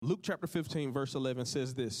Luke chapter 15, verse 11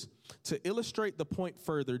 says this. To illustrate the point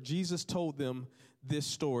further, Jesus told them this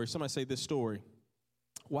story. Somebody say this story.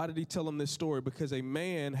 Why did he tell them this story? Because a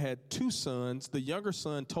man had two sons. The younger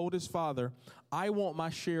son told his father, I want my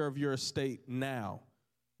share of your estate now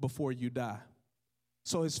before you die.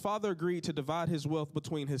 So his father agreed to divide his wealth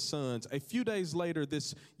between his sons. A few days later,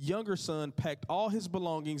 this younger son packed all his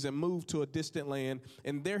belongings and moved to a distant land,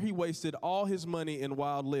 and there he wasted all his money in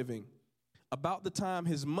wild living. About the time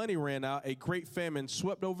his money ran out, a great famine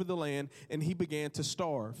swept over the land, and he began to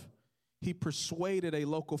starve. He persuaded a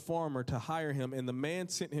local farmer to hire him, and the man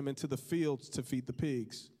sent him into the fields to feed the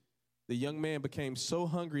pigs. The young man became so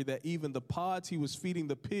hungry that even the pods he was feeding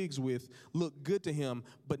the pigs with looked good to him,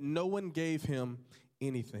 but no one gave him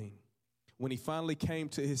anything. When he finally came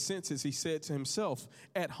to his senses, he said to himself,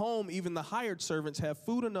 at home, even the hired servants have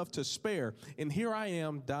food enough to spare, and here I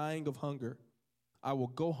am dying of hunger. I will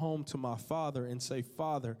go home to my father and say,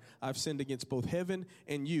 Father, I've sinned against both heaven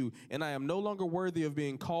and you, and I am no longer worthy of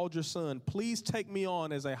being called your son. Please take me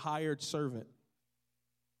on as a hired servant.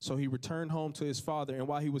 So he returned home to his father, and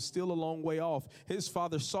while he was still a long way off, his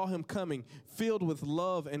father saw him coming. Filled with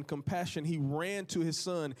love and compassion, he ran to his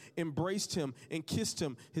son, embraced him, and kissed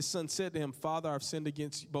him. His son said to him, Father, I've sinned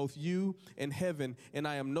against both you and heaven, and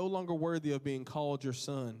I am no longer worthy of being called your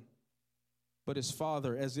son. But his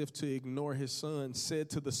father, as if to ignore his son, said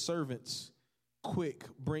to the servants, quick,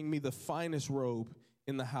 bring me the finest robe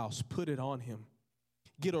in the house. Put it on him.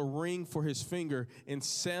 Get a ring for his finger and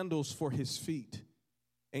sandals for his feet.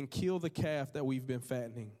 And kill the calf that we've been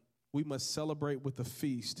fattening. We must celebrate with a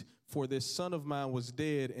feast, for this son of mine was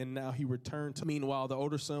dead, and now he returned to me. Meanwhile, the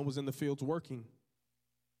older son was in the fields working.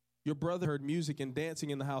 Your brother heard music and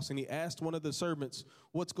dancing in the house, and he asked one of the servants,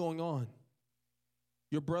 what's going on?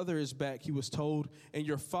 Your brother is back, he was told, and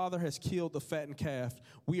your father has killed the fattened calf.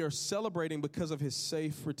 We are celebrating because of his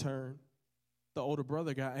safe return. The older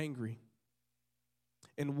brother got angry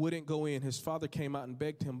and wouldn't go in. His father came out and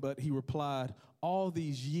begged him, but he replied, all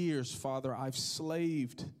these years, Father, I've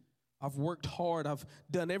slaved. I've worked hard. I've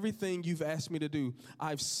done everything you've asked me to do.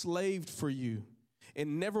 I've slaved for you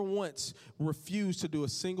and never once refused to do a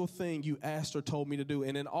single thing you asked or told me to do.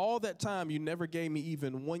 And in all that time, you never gave me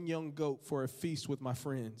even one young goat for a feast with my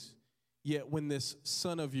friends. Yet when this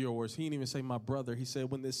son of yours, he didn't even say my brother, he said,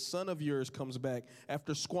 when this son of yours comes back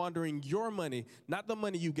after squandering your money, not the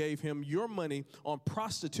money you gave him, your money on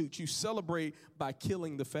prostitutes, you celebrate by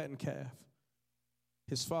killing the fattened calf.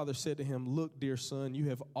 His father said to him, look, dear son, you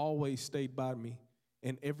have always stayed by me,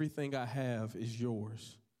 and everything I have is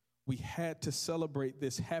yours. We had to celebrate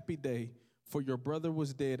this happy day, for your brother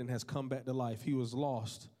was dead and has come back to life. He was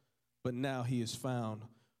lost, but now he is found.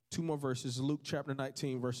 Two more verses, Luke chapter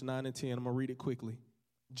 19, verse 9 and 10. I'm going to read it quickly.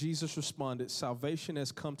 Jesus responded, salvation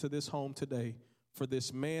has come to this home today, for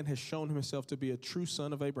this man has shown himself to be a true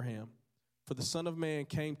son of Abraham. For the Son of Man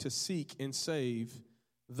came to seek and save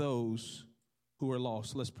those who are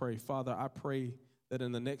lost. Let's pray. Father, I pray that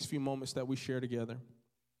in the next few moments that we share together,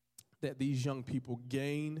 that these young people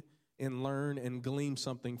gain and learn and glean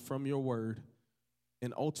something from your word,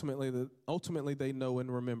 and ultimately they know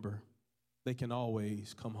and remember they can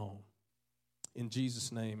always come home. In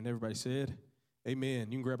Jesus' name. And everybody said, amen.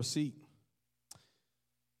 You can grab a seat.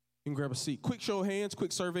 You can grab a seat. Quick show of hands,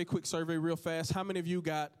 quick survey real fast. How many of you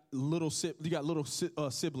got little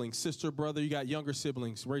siblings, sister, brother, you got younger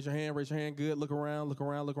siblings? Raise your hand, good. Look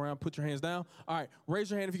around, put your hands down. All right,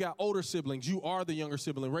 raise your hand if you got older siblings. You are the younger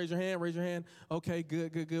sibling. Raise your hand. Okay,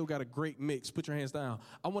 good. We got a great mix. Put your hands down.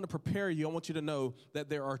 I want to prepare you. I want you to know that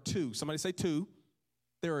there are two. Somebody say two.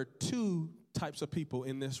 There are two types of people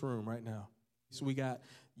in this room right now. So we got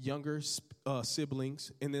younger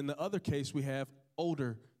siblings, and in the other case, we have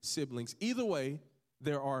older siblings. Either way,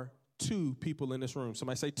 there are two people in this room.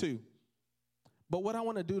 Somebody say two. But what I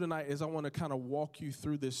want to do tonight is I want to kind of walk you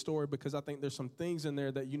through this story, because I think there's some things in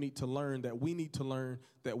there that you need to learn, that we need to learn,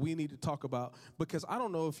 that we need to talk about. Because I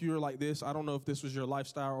don't know if you're like this. I don't know if this was your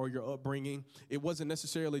lifestyle or your upbringing. It wasn't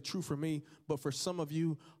necessarily true for me, but for some of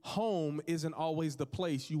you, home isn't always the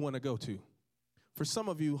place you want to go to. For some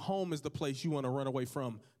of you, home is the place you want to run away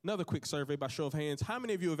from. Another quick survey by show of hands. How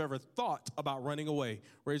many of you have ever thought about running away?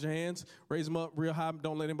 Raise your hands. Raise them up real high.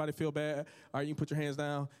 Don't let anybody feel bad. All right, you can put your hands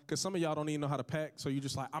down, because some of y'all don't even know how to pack, so you're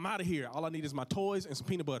just like, I'm out of here. All I need is my toys and some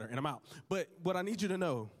peanut butter, and I'm out. But what I need you to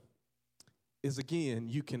know is, again,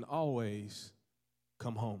 you can always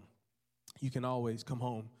come home. You can always come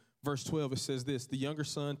home. Verse 12, it says this, the younger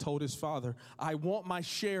son told his father, I want my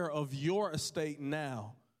share of your estate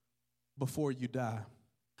now, before you die.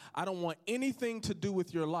 I don't want anything to do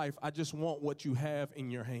with your life. I just want what you have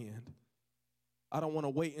in your hand. I don't want to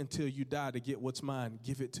wait until you die to get what's mine.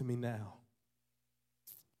 Give it to me now.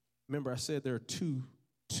 Remember, I said there are two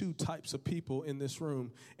types of people in this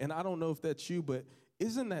room. And I don't know if that's you, but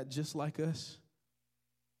isn't that just like us?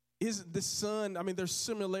 Isn't the son, there's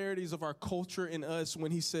similarities of our culture in us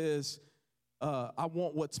when he says, I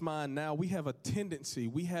want what's mine now. We have a tendency,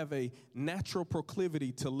 we have a natural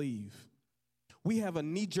proclivity to leave. We have a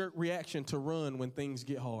knee-jerk reaction to run when things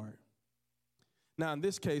get hard. Now, in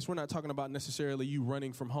this case, we're not talking about necessarily you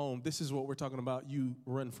running from home. This is what we're talking about. You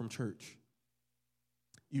run from church.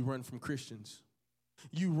 You run from Christians.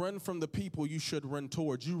 You run from the people you should run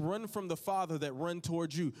towards. You run from the Father that run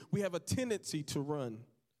towards you. We have a tendency to run.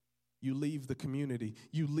 You leave the community.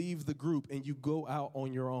 You leave the group, and you go out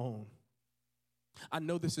on your own. I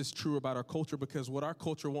know this is true about our culture because what our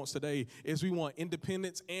culture wants today is we want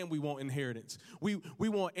independence and we want inheritance. We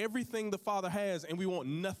want everything the Father has, and we want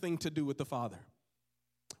nothing to do with the Father.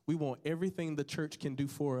 We want everything the church can do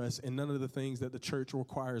for us and none of the things that the church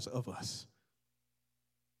requires of us.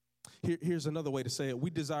 Here's another way to say it. We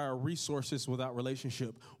desire resources without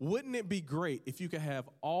relationship. Wouldn't it be great if you could have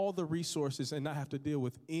all the resources and not have to deal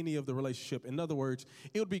with any of the relationship? In other words,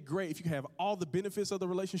 it would be great if you could have all the benefits of the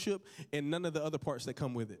relationship and none of the other parts that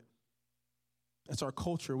come with it. That's our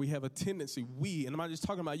culture. We have a tendency, and I'm not just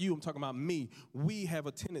talking about you, I'm talking about me. We have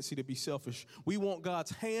a tendency to be selfish. We want God's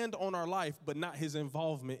hand on our life, but not his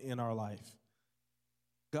involvement in our life.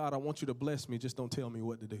 God, I want you to bless me. Just don't tell me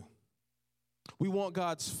what to do. We want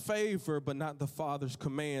God's favor, but not the Father's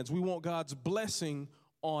commands. We want God's blessing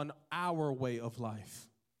on our way of life.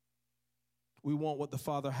 We want what the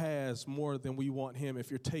Father has more than we want him.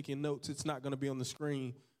 If you're taking notes, it's not going to be on the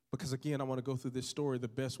screen because, again, I want to go through this story the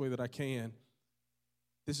best way that I can.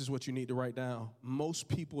 This is what you need to write down. Most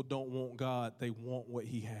people don't want God. They want what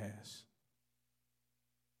he has.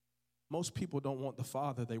 Most people don't want the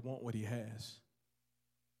Father. They want what he has.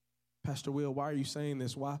 Pastor Will, why are you saying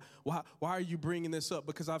this? Why are you bringing this up?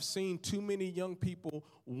 Because I've seen too many young people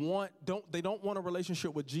don't want a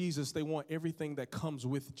relationship with Jesus. They want everything that comes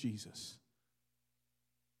with Jesus.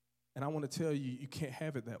 And I want to tell you, you can't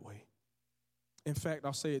have it that way. In fact,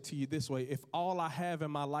 I'll say it to you this way. If all I have in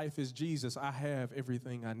my life is Jesus, I have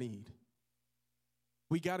everything I need.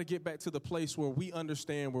 We got to get back to the place where we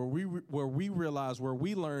understand, where we realize, where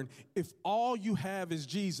we learn, if all you have is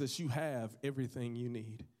Jesus, you have everything you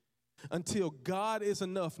need. Until God is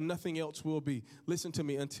enough, nothing else will be. Listen to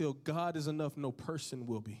me. Until God is enough, no person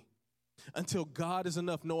will be. Until God is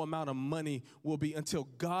enough, no amount of money will be. Until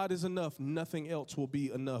God is enough, nothing else will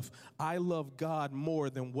be enough. I love God more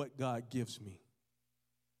than what God gives me.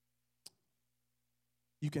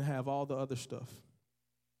 You can have all the other stuff.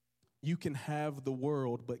 You can have the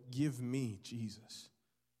world, but give me Jesus.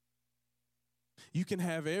 You can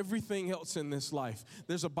have everything else in this life.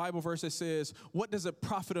 There's a Bible verse that says, what does it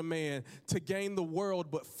profit a man to gain the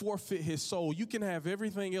world but forfeit his soul? You can have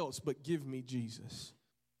everything else, but give me Jesus.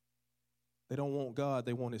 They don't want God,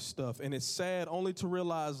 they want his stuff. And it's sad only to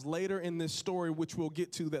realize later in this story, which we'll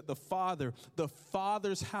get to, that the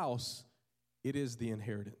Father's house, it is the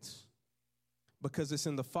inheritance. Because it's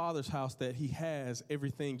in the Father's house that he has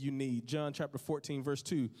everything you need. John chapter 14, verse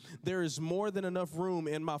 2. There is more than enough room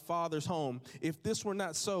in my Father's home. If this were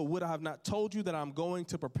not so, would I have not told you that I'm going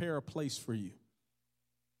to prepare a place for you?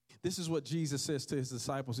 This is what Jesus says to his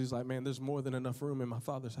disciples. He's like, man, there's more than enough room in my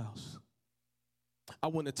Father's house. I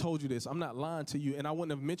wouldn't have told you this. I'm not lying to you, and I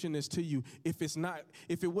wouldn't have mentioned this to you if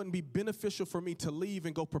it wouldn't be beneficial for me to leave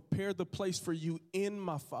and go prepare the place for you in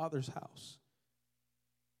my Father's house.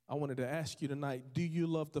 I wanted to ask you tonight, do you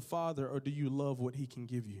love the Father or do you love what he can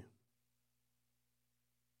give you?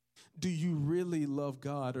 Do you really love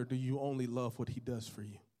God or do you only love what he does for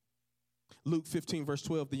you? Luke 15, verse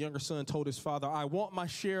 12, the younger son told his father, I want my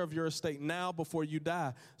share of your estate now before you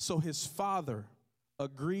die. So his father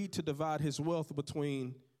agreed to divide his wealth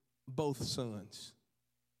between both sons.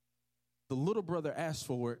 The little brother asked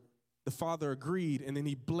for it. The father agreed, and then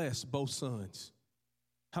he blessed both sons.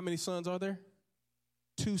 How many sons are there?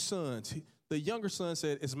 2 sons. The younger son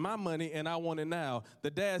said, it's my money and I want it now.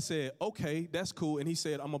 The dad said, okay, that's cool. And he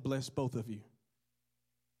said, I'm going to bless both of you.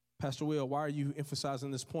 Pastor Will, why are you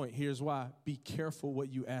emphasizing this point? Here's why. Be careful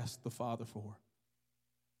what you ask the Father for.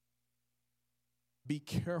 Be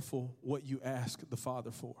careful what you ask the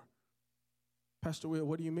Father for. Pastor Will,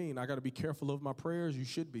 what do you mean? I got to be careful of my prayers? You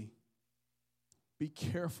should be. Be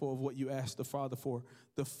careful of what you ask the Father for.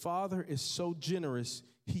 The Father is so generous,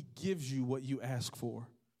 he gives you what you ask for.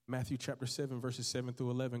 Matthew chapter 7, verses 7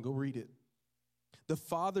 through 11. Go read it. The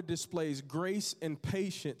Father displays grace and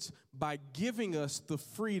patience by giving us the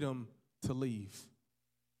freedom to leave.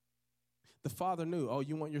 The father knew, oh,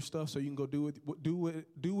 you want your stuff so you can go do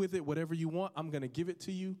with it whatever you want. I'm going to give it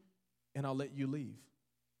to you, and I'll let you leave.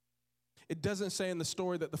 It doesn't say in the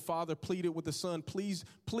story that the father pleaded with the son, please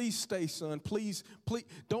stay, son. Please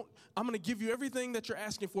don't. I'm going to give you everything that you're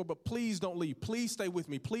asking for, but please don't leave. Please stay with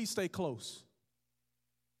me. Please stay close.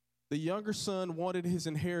 The younger son wanted his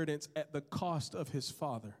inheritance at the cost of his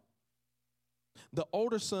father. The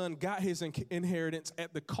older son got his inheritance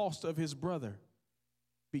at the cost of his brother.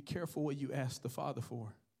 Be careful what you ask the father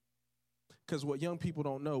for. Because what young people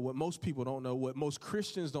don't know, what most people don't know, what most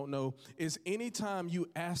Christians don't know, is anytime you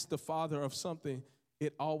ask the father of something,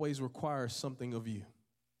 it always requires something of you.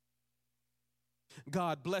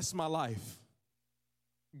 God, bless my life.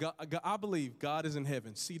 God, I believe God is in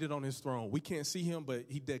heaven, seated on his throne. We can't see him, but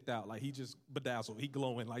he decked out. Like, he just bedazzled. He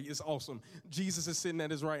glowing. Like, it's awesome. Jesus is sitting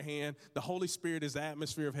at his right hand. The Holy Spirit is the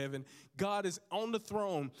atmosphere of heaven. God is on the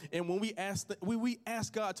throne. And when we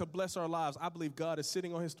ask God to bless our lives, I believe God is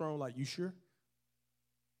sitting on his throne like, you sure?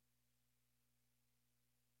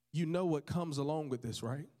 You know what comes along with this,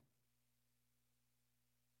 right?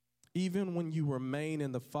 Even when you remain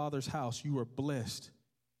in the Father's house, you are blessed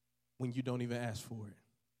when you don't even ask for it.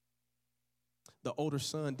 The older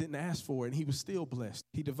son didn't ask for it, and he was still blessed.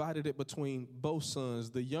 He divided it between both sons.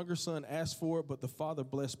 The younger son asked for it, but the father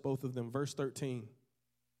blessed both of them. Verse 13,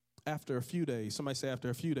 after a few days, somebody say after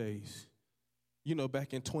a few days. You know,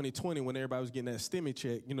 back in 2020 when everybody was getting that stimmy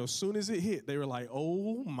check, you know, as soon as it hit, they were like,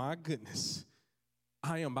 oh, my goodness.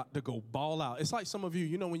 I am about to go ball out. It's like some of you,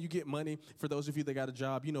 you know, when you get money, for those of you that got a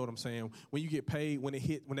job, you know what I'm saying. When you get paid, when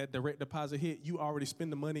that direct deposit hit, you already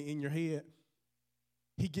spend the money in your head.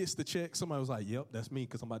 He gets the check. Somebody was like, yep, that's me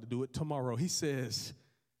because I'm about to do it tomorrow. He says,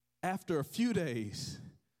 after a few days,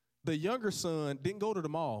 the younger son didn't go to the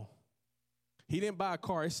mall. He didn't buy a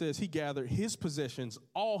car. It says he gathered his possessions,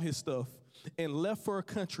 all his stuff, and left for a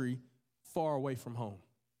country far away from home.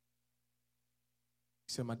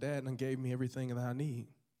 He said, my dad done gave me everything that I need.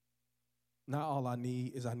 Now all I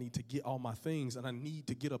need is I need to get all my things, and I need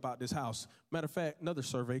to get up out this house. Matter of fact, another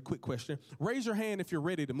survey, quick question. Raise your hand if you're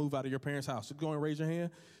ready to move out of your parents' house. Go and raise your hand.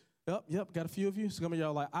 Yep, got a few of you. Some of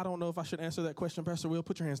y'all like, I don't know if I should answer that question, Pastor Will.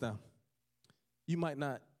 Put your hands down. You might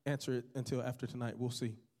not answer it until after tonight. We'll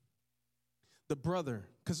see. The brother,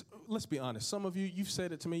 because let's be honest, some of you, you've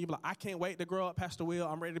said it to me. You're like, I can't wait to grow up, Pastor Will.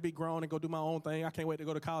 I'm ready to be grown and go do my own thing. I can't wait to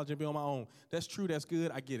go to college and be on my own. That's true. That's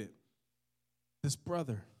good. I get it. This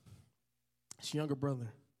brother, his younger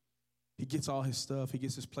brother, he gets all his stuff. He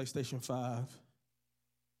gets his PlayStation 5.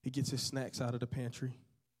 He gets his snacks out of the pantry.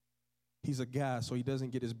 He's a guy, so he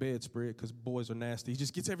doesn't get his bed spread because boys are nasty. He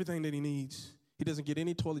just gets everything that he needs. He doesn't get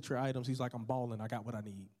any toiletry items. He's like, I'm balling. I got what I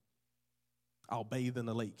need. I'll bathe in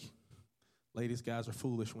the lake. Ladies, guys are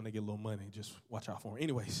foolish when they get a little money. Just watch out for them.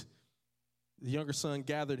 Anyways, the younger son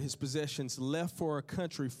gathered his possessions, left for a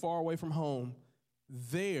country far away from home.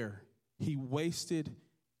 There, he wasted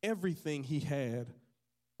everything he had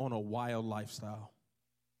on a wild lifestyle.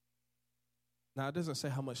 Now, it doesn't say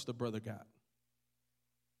how much the brother got,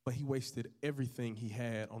 but he wasted everything he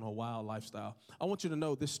had on a wild lifestyle. I want you to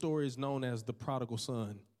know this story is known as the prodigal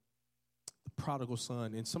son. The prodigal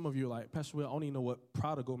son. And some of you are like, Pastor Will, I don't even know what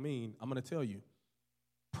prodigal means. I'm going to tell you.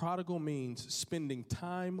 Prodigal means spending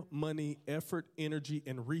time, money, effort, energy,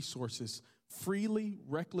 and resources freely,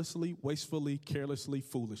 recklessly, wastefully, carelessly,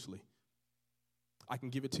 foolishly. I can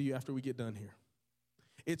give it to you after we get done here.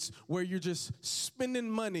 It's where you're just spending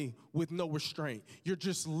money with no restraint. You're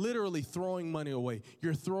just literally throwing money away.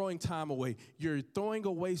 You're throwing time away. You're throwing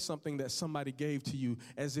away something that somebody gave to you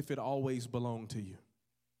as if it always belonged to you.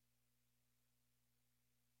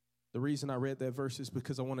 The reason I read that verse is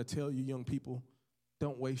because I want to tell you, young people,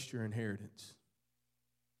 don't waste your inheritance.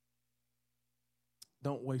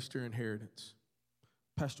 Don't waste your inheritance.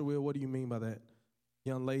 Pastor Will, what do you mean by that?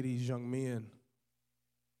 Young ladies, young men,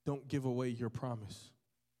 don't give away your promise.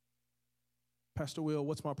 Pastor Will,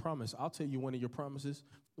 what's my promise? I'll tell you one of your promises.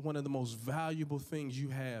 One of the most valuable things you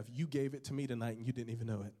have, you gave it to me tonight and you didn't even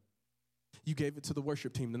know it. You gave it to the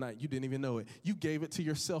worship team tonight. You didn't even know it. You gave it to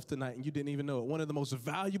yourself tonight and you didn't even know it. One of the most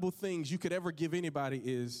valuable things you could ever give anybody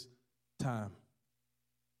is time.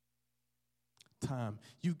 Time.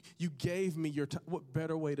 You gave me your time. What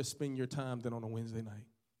better way to spend your time than on a Wednesday night?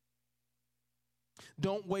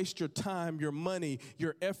 Don't waste your time, your money,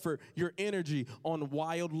 your effort, your energy on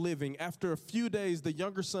wild living. After a few days, the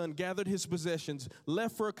younger son gathered his possessions,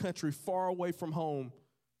 left for a country far away from home.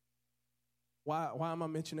 Why am I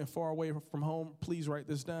mentioning far away from home? Please write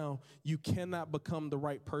this down. You cannot become the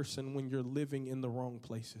right person when you're living in the wrong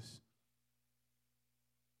places.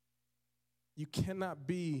 You cannot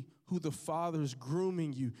be who the Father's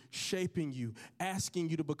grooming you, shaping you, asking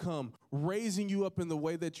you to become, raising you up in the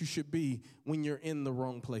way that you should be when you're in the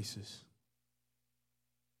wrong places.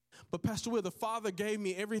 But Pastor Will, the Father gave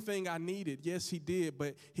me everything I needed. Yes, he did,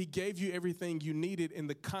 but he gave you everything you needed in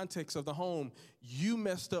the context of the home. You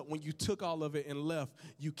messed up when you took all of it and left.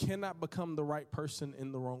 You cannot become the right person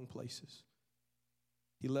in the wrong places.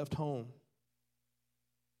 He left home.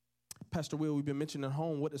 Pastor Will, we've been mentioning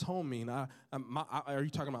home. What does home mean? Are you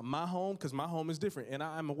talking about my home? Because my home is different. And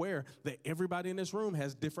I'm aware that everybody in this room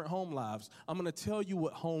has different home lives. I'm going to tell you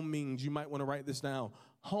what home means. You might want to write this down.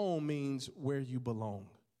 Home means where you belong.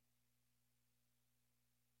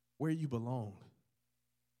 Where you belong.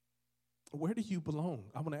 Where do you belong?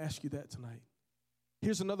 I want to ask you that tonight.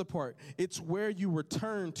 Here's another part. It's where you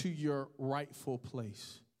return to your rightful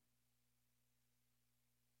place.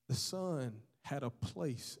 The son had a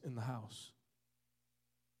place in the house.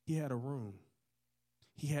 He had a room.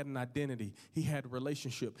 He had an identity. He had a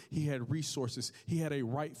relationship. He had resources. He had a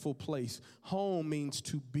rightful place. Home means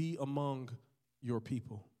to be among your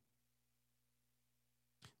people.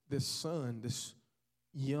 This son, this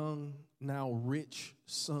young, now rich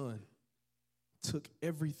son, took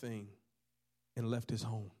everything and left his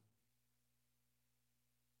home.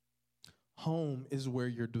 Home is where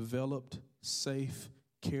you're developed, safe,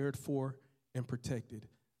 cared for, and protected.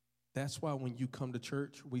 That's why when you come to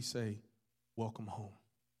church, we say, welcome home.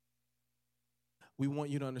 We want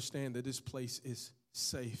you to understand that this place is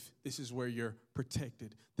safe. This is where you're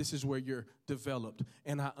protected. This is where you're developed.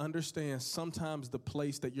 And I understand sometimes the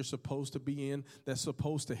place that you're supposed to be in, that's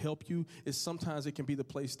supposed to help you, is sometimes it can be the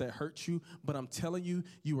place that hurts you. But I'm telling you,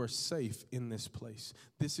 you are safe in this place.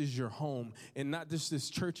 This is your home. And not just this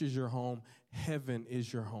church is your home, heaven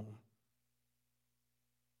is your home.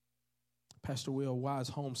 Pastor Will, why is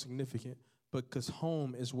home significant? Because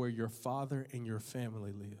home is where your father and your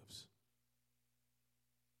family lives.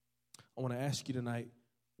 I want to ask you tonight,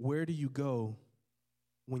 where do you go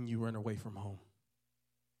when you run away from home?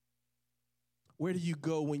 Where do you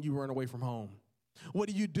go when you run away from home? What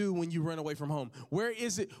do you do when you run away from home? Where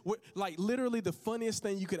is it? Like literally the funniest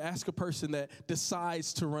thing you could ask a person that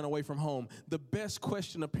decides to run away from home. The best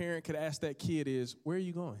question a parent could ask that kid is, where are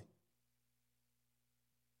you going?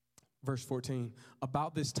 Verse 14,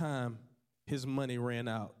 about this time, his money ran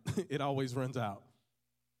out. It always runs out.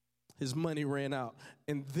 His money ran out.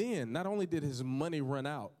 And then, not only did his money run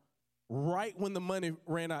out, right when the money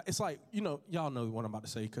ran out, it's like, y'all know what I'm about to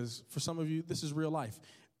say, because for some of you, this is real life.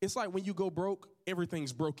 It's like when you go broke,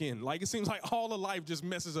 everything's broken. Like, it seems like all of life just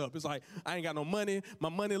messes up. It's like, I ain't got no money, my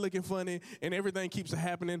money looking funny, and everything keeps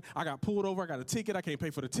happening. I got pulled over, I got a ticket, I can't pay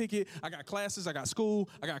for the ticket, I got classes, I got school,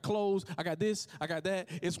 I got clothes, I got this, I got that.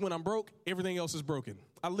 It's when I'm broke, everything else is broken.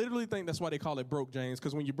 I literally think that's why they call it broke, James,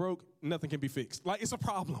 because when you're broke, nothing can be fixed. Like, it's a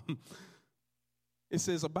problem. It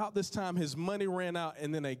says, about this time, his money ran out,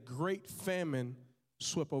 and then a great famine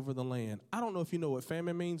swept over the land. I don't know if you know what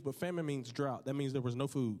famine means, but famine means drought. That means there was no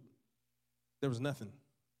food. There was nothing.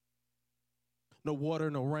 No water,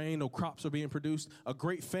 no rain, no crops are being produced. A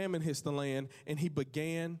great famine hits the land, and he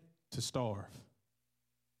began to starve.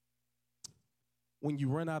 When you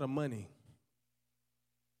run out of money,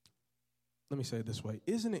 let me say it this way.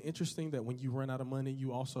 Isn't it interesting that when you run out of money,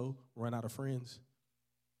 you also run out of friends?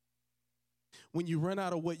 When you run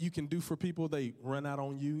out of what you can do for people, they run out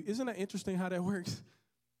on you. Isn't that interesting how that works?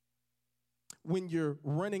 When you're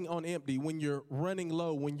running on empty, when you're running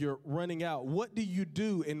low, when you're running out, what do you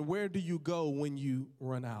do and where do you go when you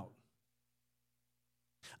run out?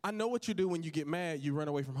 I know what you do when you get mad, you run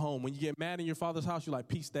away from home. When you get mad in your father's house, you're like,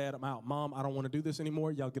 peace, Dad, I'm out. Mom, I don't want to do this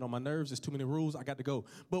anymore. Y'all get on my nerves. There's too many rules. I got to go.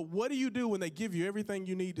 But what do you do when they give you everything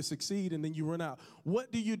you need to succeed and then you run out?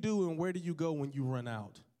 What do you do and where do you go when you run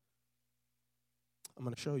out? I'm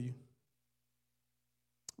going to show you.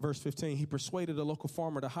 Verse 15, he persuaded a local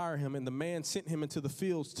farmer to hire him, and the man sent him into the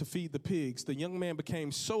fields to feed the pigs. The young man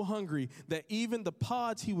became so hungry that even the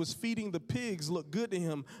pods he was feeding the pigs looked good to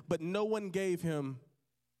him, but no one gave him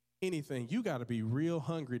anything. You got to be real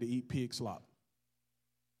hungry to eat pig slop.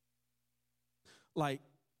 Like,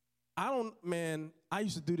 I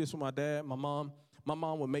used to do this with my dad, my mom. My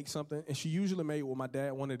mom would make something, and she usually made what my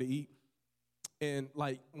dad wanted to eat. And,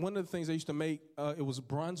 like, one of the things I used to make, it was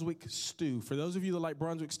Brunswick stew. For those of you that like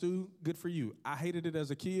Brunswick stew, good for you. I hated it as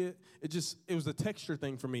a kid. It was a texture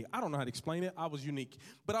thing for me. I don't know how to explain it. I was unique.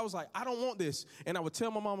 But I was like, I don't want this. And I would tell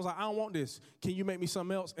my mom, I was like, I don't want this. Can you make me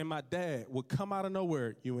something else? And my dad would come out of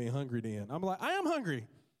nowhere, you ain't hungry then. I'm like, I am hungry.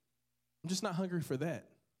 I'm just not hungry for that.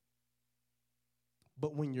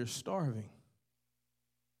 But when you're starving,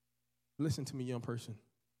 listen to me, young person.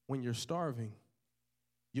 When you're starving,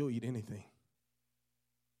 you'll eat anything.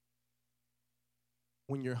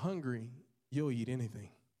 when you're hungry, you'll eat anything.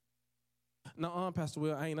 No, Pastor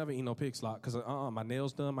Will, I ain't never eat no pig slop because my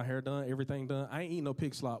nails done, my hair done, everything done. I ain't eat no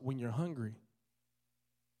pig slop. When you're hungry,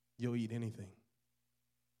 you'll eat anything.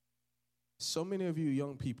 So many of you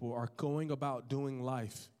young people are going about doing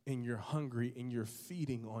life and you're hungry and you're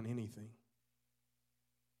feeding on anything.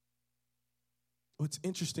 What's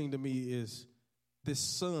interesting to me is this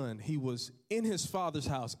son, he was in his father's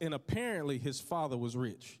house, and apparently his father was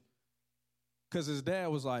rich because his dad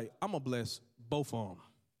was like, I'm going to bless both of them.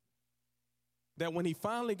 That when he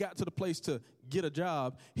finally got to the place to get a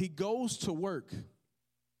job, he goes to work.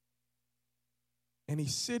 And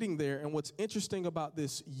he's sitting there, and what's interesting about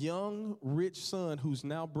this young, rich son who's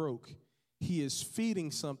now broke, he is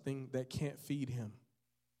feeding something that can't feed him.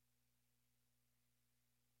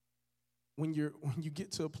 When you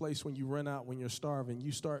get to a place when you run out, when you're starving,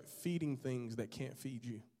 you start feeding things that can't feed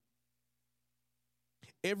you.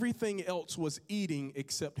 Everything else was eating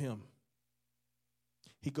except him.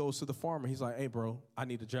 He goes to the farmer. He's like, hey, bro, I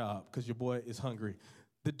need a job because your boy is hungry.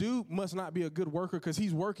 The dude must not be a good worker because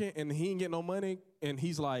he's working and he ain't getting no money. And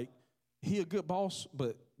he's like, he a good boss,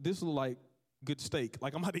 but this look like good steak.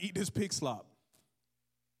 Like, I'm about to eat this pig slop.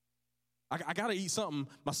 I got to eat something.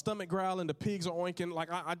 My stomach growling, the pigs are oinking.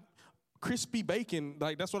 Like, I crispy bacon,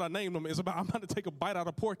 like that's what I named them. It's about, I'm about to take a bite out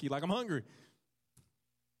of porky. Like, I'm hungry.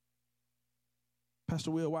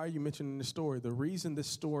 Pastor Will, why are you mentioning this story? The reason this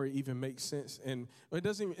story even makes sense, and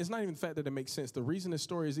it's not even the fact that it makes sense. The reason this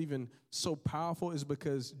story is even so powerful is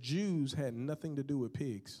because Jews had nothing to do with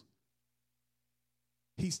pigs.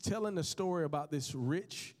 He's telling a story about this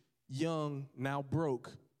rich, young, now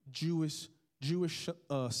broke Jewish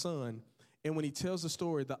son. And when he tells the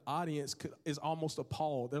story, the audience is almost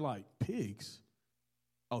appalled. They're like, pigs?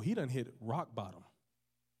 Oh, he done hit rock bottom.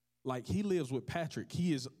 Like, he lives with Patrick.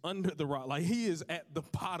 He is under the rock. Like, he is at the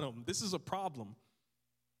bottom. This is a problem.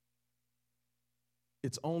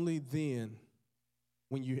 It's only then,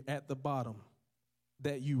 when you're at the bottom,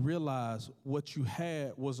 that you realize what you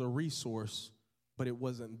had was a resource, but it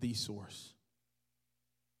wasn't the source.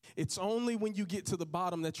 It's only when you get to the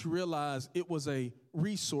bottom that you realize it was a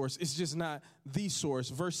resource. It's just not the source.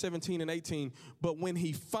 Verse 17 and 18, but when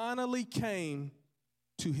he finally came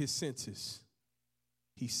to his senses,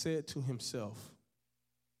 he said to himself,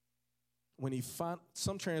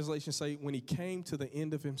 some translations say when he came to the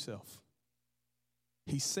end of himself,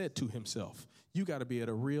 he said to himself, you got to be at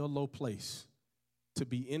a real low place to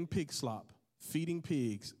be in pig slop, feeding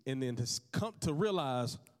pigs, and then to come to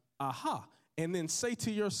realize, aha, and then say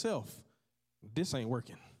to yourself, this ain't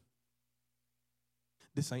working.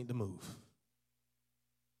 This ain't the move.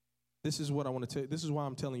 This is what I want to tell you. This is why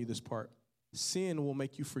I'm telling you this part. Sin will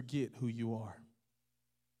make you forget who you are.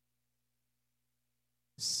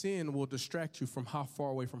 Sin will distract you from how far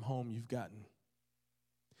away from home you've gotten.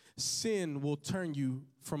 Sin will turn you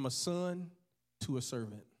from a son to a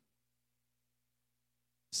servant.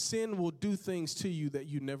 Sin will do things to you that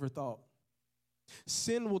you never thought.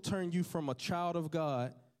 Sin will turn you from a child of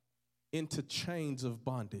God into chains of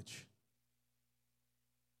bondage.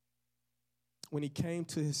 When he came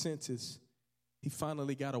to his senses, he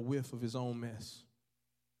finally got a whiff of his own mess.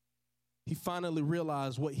 He finally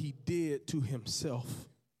realized what he did to himself.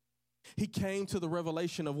 He came to the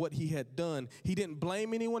revelation of what he had done. He didn't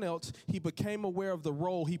blame anyone else. He became aware of the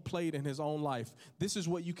role he played in his own life. This is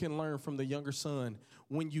what you can learn from the younger son.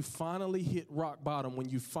 When you finally hit rock bottom, when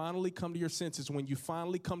you finally come to your senses, when you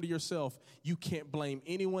finally come to yourself, you can't blame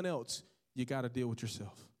anyone else. You got to deal with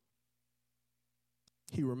yourself.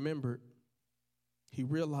 He remembered, he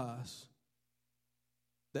realized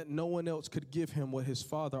that no one else could give him what his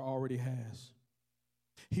father already has.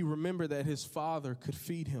 He remembered that his father could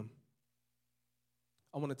feed him.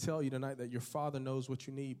 I want to tell you tonight that your father knows what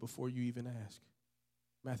you need before you even ask.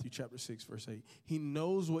 Matthew chapter 6, verse 8. He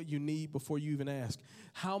knows what you need before you even ask.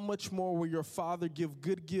 How much more will your father give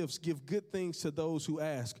good gifts, give good things to those who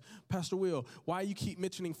ask? Pastor Will, why you keep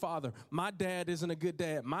mentioning father? My dad isn't a good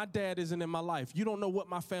dad. My dad isn't in my life. You don't know what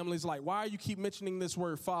my family's like. Why you keep mentioning this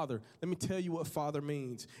word father? Let me tell you what father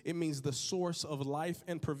means. It means the source of life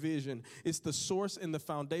and provision. It's the source and the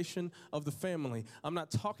foundation of the family. I'm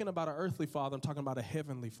not talking about an earthly father. I'm talking about a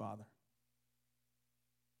heavenly father.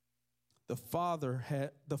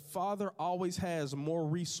 The father always has more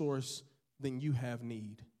resource than you have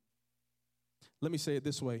need. Let me say it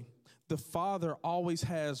this way. The father always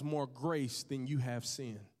has more grace than you have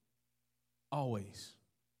sin. Always.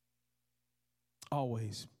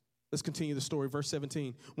 Always. Let's continue the story. Verse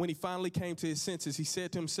 17. When he finally came to his senses, he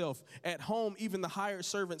said to himself, at home, even the hired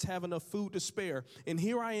servants have enough food to spare, and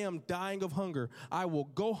here I am dying of hunger. I will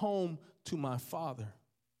go home to my father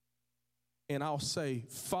and I'll say,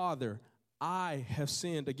 Father, I have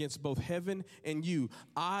sinned against both heaven and you.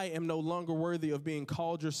 I am no longer worthy of being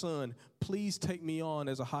called your son. Please take me on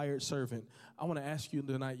as a hired servant. I want to ask you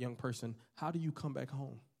tonight, young person, how do you come back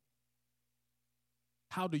home?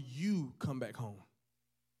 How do you come back home?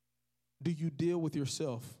 Do you deal with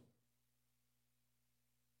yourself?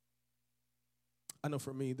 I know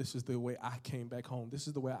for me, this is the way I came back home. This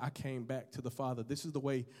is the way I came back to the Father. This is the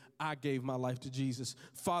way I gave my life to Jesus.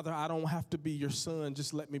 Father, I don't have to be your son.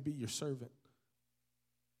 Just let me be your servant.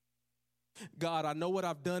 God, I know what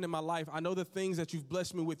I've done in my life. I know the things that you've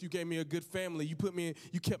blessed me with. You gave me a good family.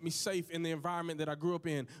 You kept me safe in the environment that I grew up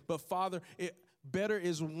in. But Father, better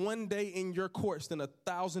is one day in your courts than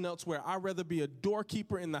 1,000 elsewhere. I'd rather be a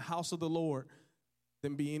doorkeeper in the house of the Lord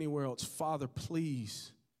than be anywhere else. Father,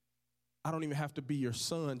 please, I don't even have to be your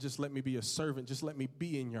son. Just let me be a servant. Just let me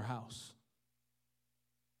be in your house.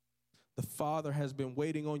 The Father has been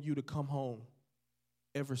waiting on you to come home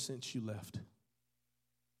ever since you left.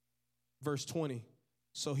 Verse 20,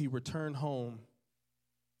 so he returned home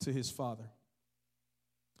to his father.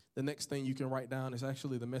 The next thing you can write down is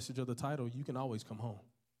actually the message of the title. You can always come home.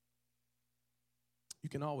 You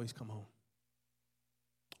can always come home.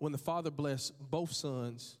 When the father blessed both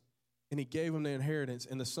sons and he gave them their inheritance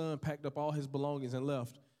and the son packed up all his belongings and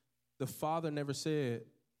left, the father never said,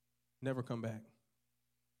 never come back.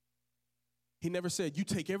 He never said, you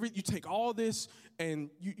take all this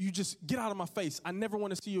and you just get out of my face. I never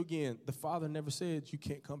want to see you again. The father never said you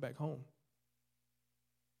can't come back home.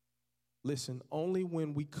 Listen, only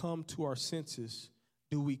when we come to our senses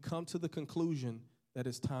do we come to the conclusion that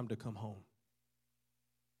it's time to come home.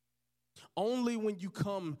 Only when you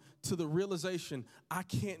come to the realization, I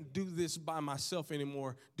can't do this by myself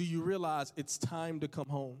anymore, do you realize it's time to come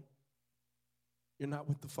home. You're not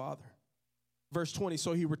with the Father. Verse 20,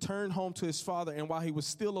 so he returned home to his father, and while he was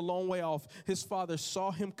still a long way off, his father saw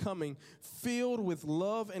him coming. Filled with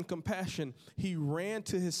love and compassion, he ran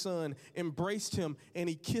to his son, embraced him, and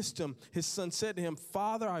he kissed him. His son said to him,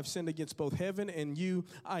 Father, I've sinned against both heaven and you.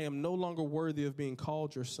 I am no longer worthy of being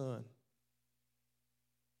called your son.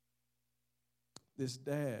 This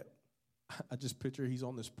dad, I just picture he's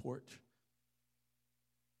on this porch.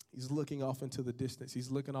 He's looking off into the distance.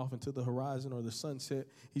 He's looking off into the horizon or the sunset.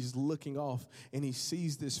 He's looking off, and he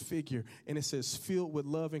sees this figure, and it says, filled with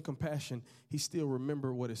love and compassion. He still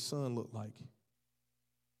remembered what his son looked like.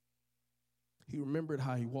 He remembered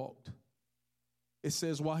how he walked. It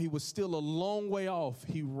says, while he was still a long way off,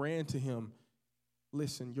 he ran to him.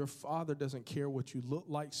 Listen, your father doesn't care what you look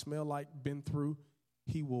like, smell like, been through.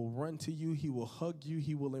 He will run to you. He will hug you.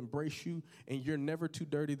 He will embrace you, and you're never too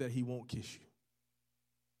dirty that he won't kiss you.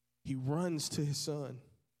 He runs to his son.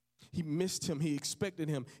 He missed him. He expected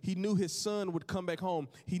him. He knew his son would come back home.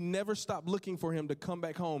 He never stopped looking for him to come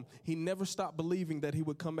back home. He never stopped believing that he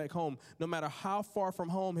would come back home. No matter how far from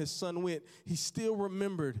home his son went, he still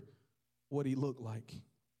remembered what he looked like.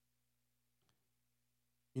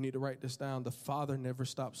 You need to write this down. The Father never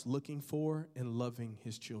stops looking for and loving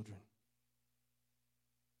his children.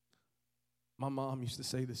 My mom used to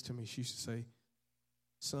say this to me. She used to say,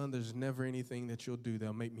 son, there's never anything that you'll do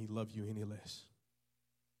that'll make me love you any less.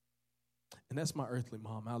 And that's my earthly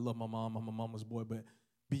mom. I love my mom. I'm a mama's boy. But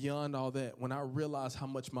beyond all that, when I realized how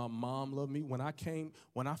much my mom loved me, when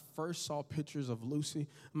I first saw pictures of Lucy,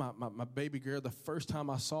 my baby girl, the first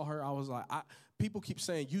time I saw her, I was like, people keep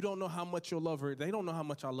saying, you don't know how much you'll love her. They don't know how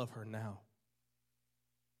much I love her now.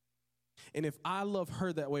 And if I love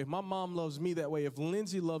her that way, if my mom loves me that way, if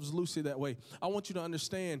Lindsay loves Lucy that way, I want you to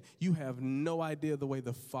understand you have no idea the way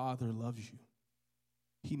the Father loves you.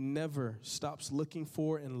 He never stops looking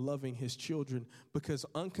for and loving his children because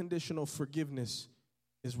unconditional forgiveness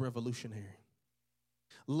is revolutionary.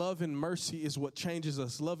 Love and mercy is what changes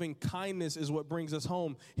us. Loving kindness is what brings us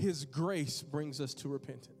home. His grace brings us to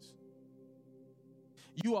repentance.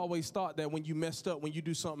 You always thought that when you messed up, when you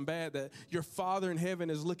do something bad, that your Father in heaven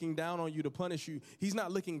is looking down on you to punish you. He's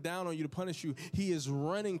not looking down on you to punish you. He is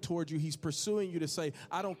running towards you. He's pursuing you to say,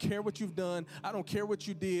 I don't care what you've done. I don't care what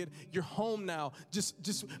you did. You're home now.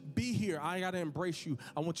 Just be here. I got to embrace you.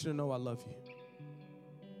 I want you to know I love you.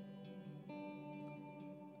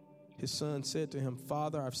 His son said to him,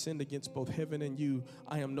 Father, I've sinned against both heaven and you.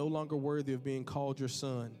 I am no longer worthy of being called your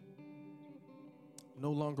son. No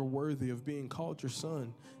longer worthy of being called your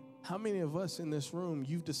son. How many of us in this room,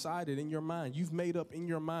 you've decided in your mind, you've made up in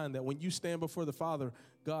your mind that when you stand before the Father,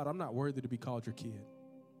 God, I'm not worthy to be called your kid.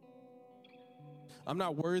 I'm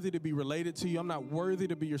not worthy to be related to you. I'm not worthy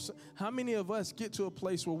to be your son. How many of us get to a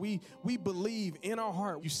place where we believe in our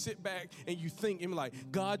heart, you sit back and you think, and like,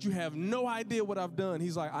 God, you have no idea what I've done.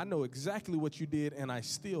 He's like, I know exactly what you did, and I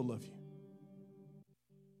still love you.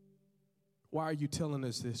 Why are you telling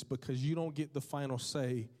us this? Because you don't get the final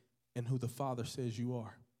say in who the Father says you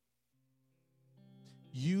are.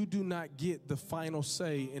 You do not get the final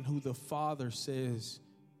say in who the Father says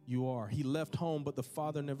you are. He left home, but the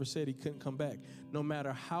Father never said he couldn't come back. No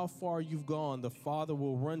matter how far you've gone, the Father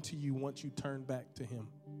will run to you once you turn back to him.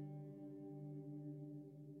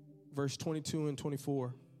 Verse 22 and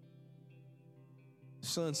 24. The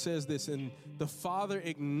Son says this, and the Father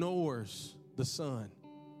ignores the Son.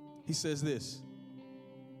 He says this,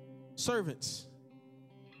 servants,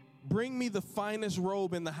 bring me the finest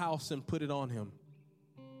robe in the house and put it on him.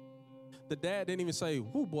 The dad didn't even say,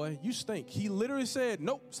 whoo, boy, you stink. He literally said,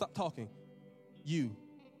 nope, stop talking. You,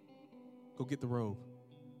 go get the robe.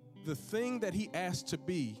 The thing that he asked to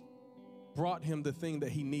be brought him the thing that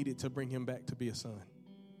he needed to bring him back to be a son.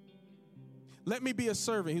 Let me be a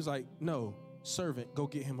servant. He's like, no, servant, go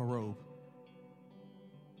get him a robe.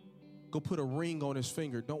 Go put a ring on his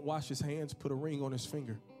finger. Don't wash his hands, put a ring on his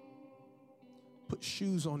finger. Put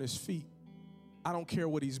shoes on his feet. I don't care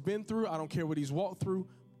what he's been through. I don't care what he's walked through.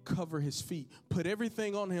 Cover his feet. Put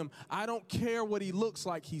everything on him. I don't care what he looks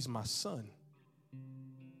like. He's my son.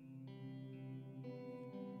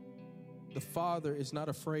 The Father is not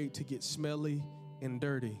afraid to get smelly and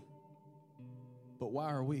dirty. But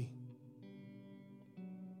why are we?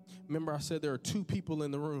 Remember I said there are two people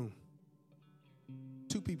in the room.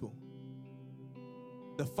 Two people.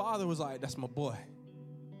 The Father was like, that's my boy.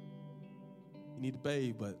 You need to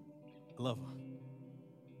bathe, but I love him.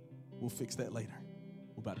 We'll fix that later.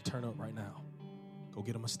 We're about to turn up right now. Go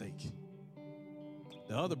get him a steak.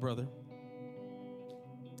 The other brother,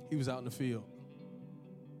 he was out in the field.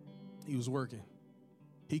 He was working.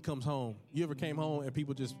 He comes home. You ever came home and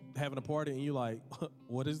people just having a party and you're like,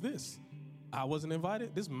 what is this? I wasn't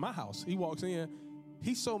invited. This is my house. He walks in.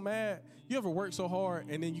 He's so mad. You ever work so hard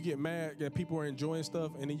and then you get mad that people are enjoying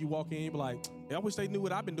stuff and then you walk in and you be like, I wish they knew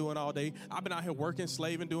what I've been doing all day. I've been out here working,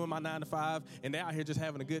 slaving, doing my 9 to 5, and they're out here just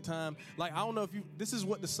having a good time. Like, I don't know if this is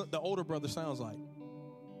what the older brother sounds like.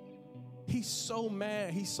 He's so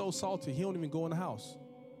mad. He's so salty. He don't even go in the house.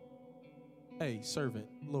 Hey, servant,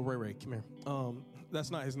 little Ray Ray, come here. That's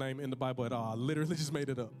not his name in the Bible at all. I literally just made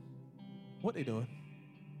it up. What they doing?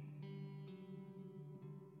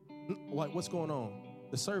 Like, what's going on?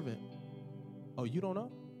 The servant. Oh, you don't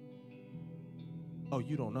know? Oh,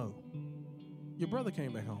 you don't know. Your brother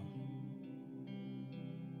came back home.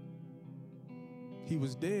 He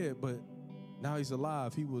was dead, but now he's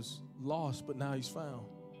alive. He was lost, but now he's found.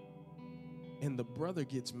 And the brother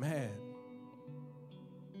gets mad.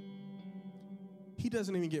 He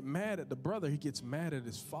doesn't even get mad at the brother. He gets mad at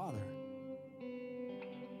his father.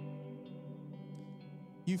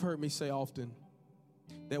 You've heard me say often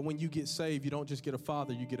that when you get saved, you don't just get a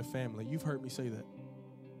father, you get a family. You've heard me say that.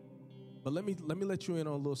 But let me let you in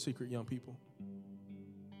on a little secret, young people.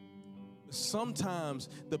 Sometimes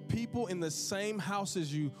the people in the same house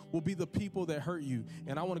as you will be the people that hurt you.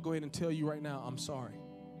 And I want to go ahead and tell you right now, I'm sorry.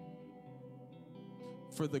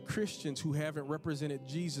 For the Christians who haven't represented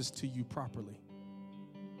Jesus to you properly.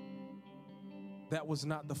 That was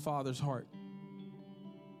not the Father's heart.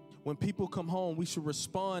 When people come home, we should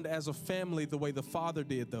respond as a family the way the Father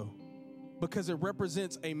did, though, because it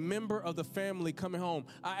represents a member of the family coming home.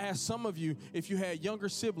 I asked some of you if you had younger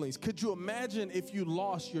siblings. Could you imagine if you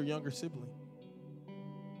lost your younger sibling?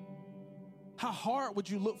 How hard would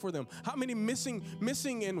you look for them? How many missing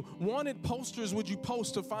and wanted posters would you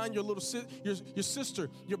post to find your little your sister,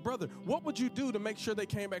 your brother? What would you do to make sure they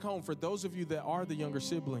came back home? For those of you that are the younger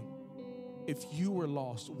sibling, if you were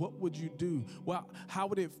lost, what would you do? Well, how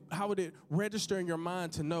would it register in your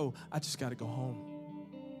mind to know, I just got to go home?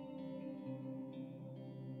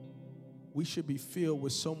 We should be filled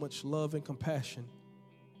with so much love and compassion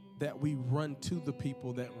that we run to the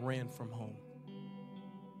people that ran from home.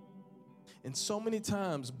 And so many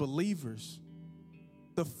times, believers,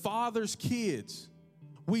 the Father's kids,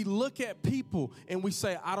 we look at people and we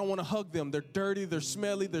say, I don't want to hug them. They're dirty, they're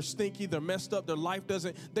smelly, they're stinky, they're messed up, their life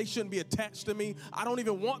they shouldn't be attached to me. I don't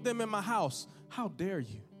even want them in my house. How dare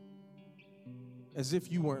you? As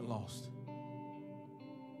if you weren't lost.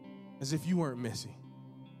 As if you weren't messy.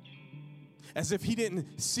 As if he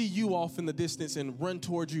didn't see you off in the distance and run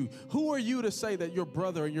towards you. Who are you to say that your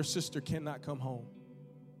brother or your sister cannot come home?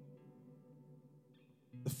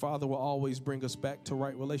 The Father will always bring us back to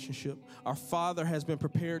right relationship. Our Father has been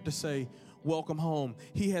prepared to say, welcome home.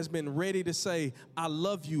 He has been ready to say, I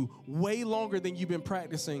love you way longer than you've been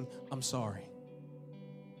practicing. I'm sorry.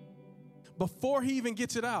 Before he even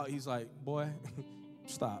gets it out, he's like, boy,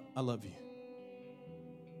 stop. I love you.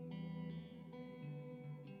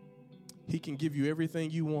 He can give you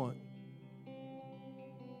everything you want.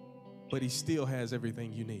 but he still has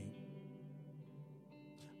everything you need.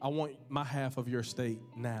 I want my half of your estate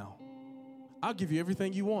now. I'll give you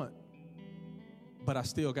everything you want, but I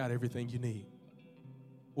still got everything you need.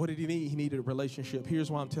 What did he need? He needed a relationship. Here's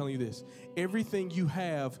why I'm telling you this. Everything you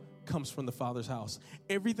have comes from the Father's house.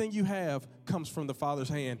 Everything you have comes from the Father's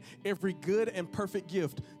hand. Every good and perfect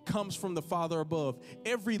gift comes from the Father above.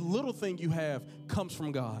 Every little thing you have comes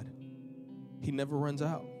from God. He never runs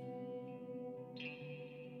out.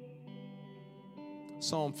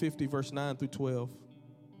 Psalm 50, verse 9 through 12.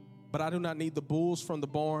 But I do not need the bulls from the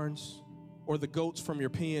barns or the goats from your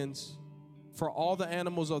pens, for all the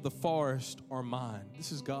animals of the forest are mine.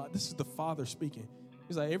 This is God. This is the Father speaking.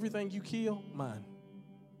 He's like, everything you kill, mine.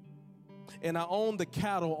 And I own the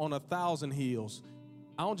cattle on 1,000 hills.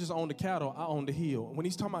 I don't just own the cattle, I own the hill. When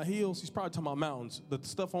he's talking about hills, he's probably talking about mountains. The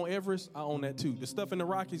stuff on Everest, I own that too. The stuff in the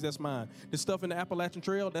Rockies, that's mine. The stuff in the Appalachian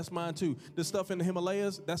Trail, that's mine too. The stuff in the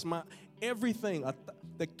Himalayas, that's mine. Everything,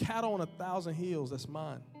 the cattle on 1,000 hills, that's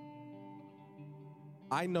mine.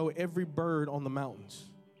 I know every bird on the mountains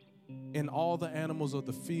and all the animals of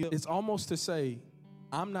the field. It's almost to say,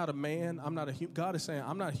 I'm not a man, I'm not a human. God is saying,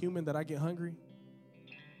 I'm not human that I get hungry.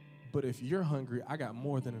 But if you're hungry, I got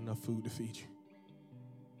more than enough food to feed you.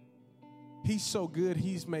 He's so good,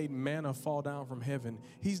 he's made manna fall down from heaven.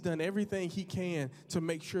 He's done everything he can to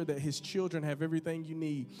make sure that his children have everything you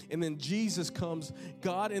need. And then Jesus comes,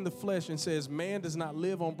 God in the flesh, and says, man does not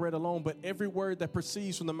live on bread alone, but every word that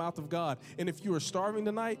proceeds from the mouth of God. And if you are starving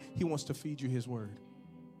tonight, he wants to feed you his word.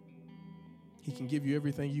 He can give you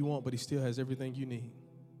everything you want, but he still has everything you need.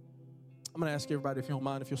 I'm going to ask everybody, if you don't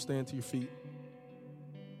mind, if you'll stand to your feet.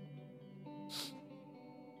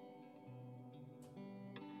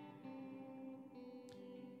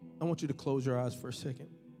 I want you to close your eyes for a second.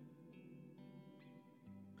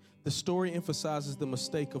 The story emphasizes the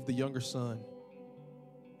mistake of the younger son.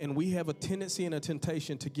 And we have a tendency and a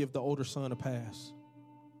temptation to give the older son a pass.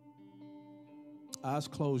 Eyes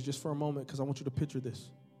closed just for a moment, because I want you to picture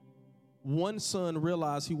this. One son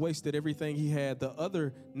realized he wasted everything he had. The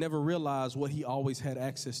other never realized what he always had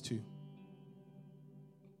access to.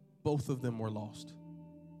 Both of them were lost.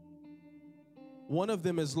 One of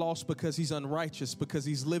them is lost because he's unrighteous, because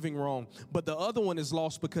he's living wrong. But the other one is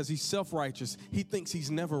lost because he's self-righteous. He thinks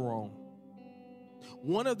he's never wrong.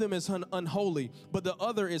 One of them is unholy, but the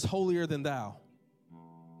other is holier than thou.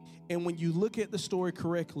 And when you look at the story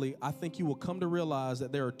correctly, I think you will come to realize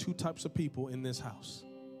that there are two types of people in this house.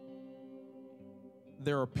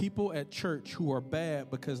 There are people at church who are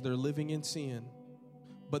bad because they're living in sin.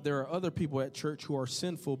 But there are other people at church who are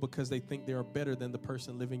sinful because they think they are better than the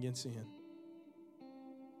person living in sin.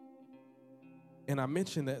 And I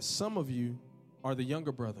mentioned that some of you are the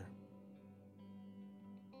younger brother,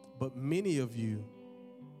 but many of you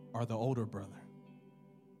are the older brother.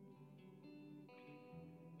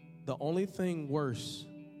 The only thing worse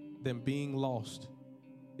than being lost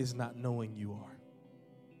is not knowing you are.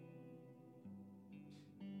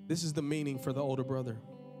 This is the meaning for the older brother.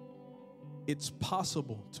 It's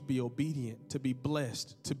possible to be obedient, to be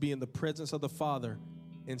blessed, to be in the presence of the Father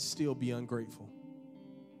and still be ungrateful.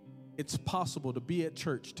 It's possible to be at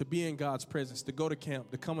church, to be in God's presence, to go to camp,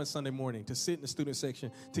 to come on Sunday morning, to sit in the student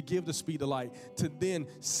section, to give the speed of light, to then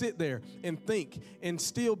sit there and think and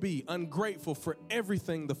still be ungrateful for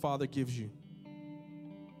everything the Father gives you.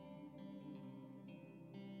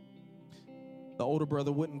 The older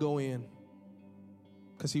brother wouldn't go in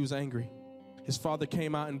because he was angry. His father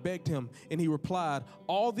came out and begged him, and he replied,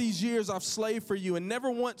 all these years I've slaved for you and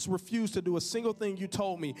never once refused to do a single thing you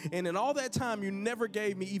told me. And in all that time, you never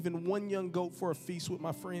gave me even one young goat for a feast with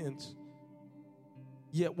my friends.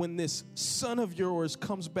 Yet when this son of yours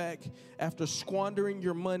comes back after squandering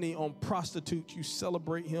your money on prostitutes, you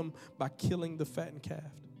celebrate him by killing the fattened calf.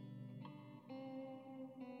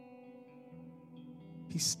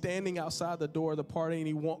 He's standing outside the door of the party and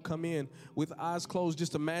he won't come in with eyes closed.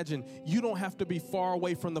 Just imagine, you don't have to be far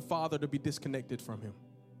away from the Father to be disconnected from him.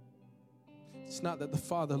 It's not that the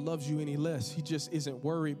Father loves you any less. He just isn't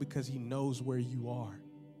worried because he knows where you are.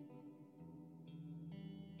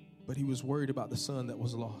 But he was worried about the son that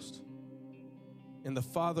was lost. And the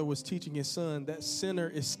Father was teaching his son, that sinner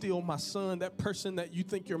is still my son. That person that you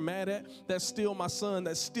think you're mad at, that's still my son.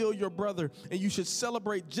 That's still your brother. And you should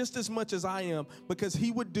celebrate just as much as I am, because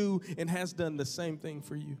he would do and has done the same thing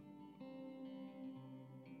for you.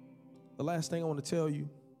 The last thing I want to tell you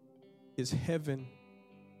is heaven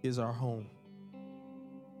is our home.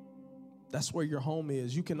 That's where your home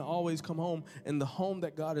is. You can always come home, and the home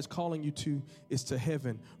that God is calling you to is to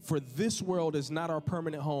heaven. For this world is not our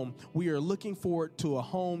permanent home. We are looking forward to a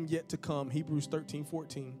home yet to come, Hebrews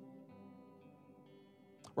 13:14.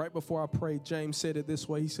 Right before I prayed, James said it this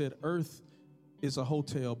way. He said, earth is a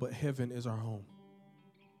hotel, but heaven is our home.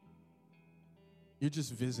 You're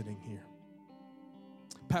just visiting here.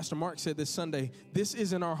 Pastor Mark said this Sunday, this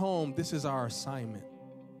isn't our home, this is our assignment.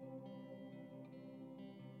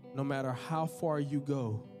 No matter how far you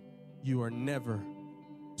go, you are never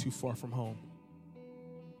too far from home.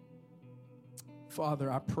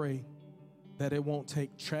 Father, I pray that it won't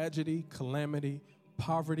take tragedy, calamity,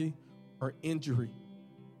 poverty, or injury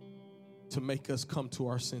to make us come to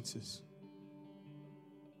our senses.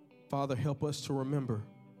 Father, help us to remember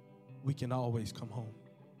we can always come home.